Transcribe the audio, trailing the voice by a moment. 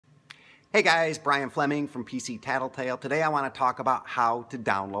Hey guys, Brian Fleming from PC Tattletale. Today I want to talk about how to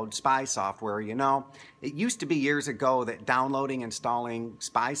download spy software. You know, it used to be years ago that downloading and installing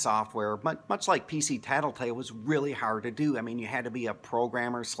spy software, much like PC Tattletale, was really hard to do. I mean, you had to be a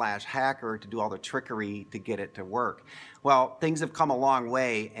programmer slash hacker to do all the trickery to get it to work. Well, things have come a long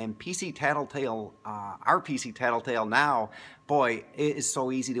way, and PC Tattletale, our PC Tattletale now, boy, it is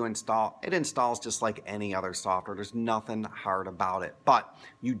so easy to install. It installs just like any other software. There's nothing hard about it. But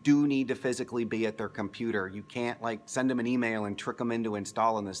you do need to physically be at their computer. You can't like send them an email and trick them into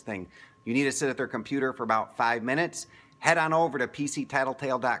installing this thing. You need to sit at their computer for about 5 minutes. Head on over to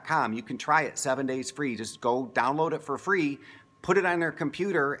PCTattletale.com. You can try it 7 days free. Just go download it for free, put it on their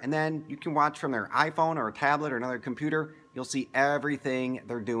computer, and then you can watch from their iPhone or a tablet or another computer. You'll see everything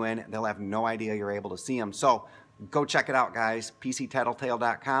they're doing. They'll have no idea you're able to see them. So go check it out, guys.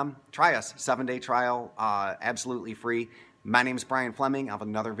 PCTattletale.com. Try us. 7-day trial, absolutely free. My name is Brian Fleming. I'll have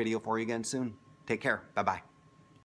another video for you again soon. Take care. Bye-bye.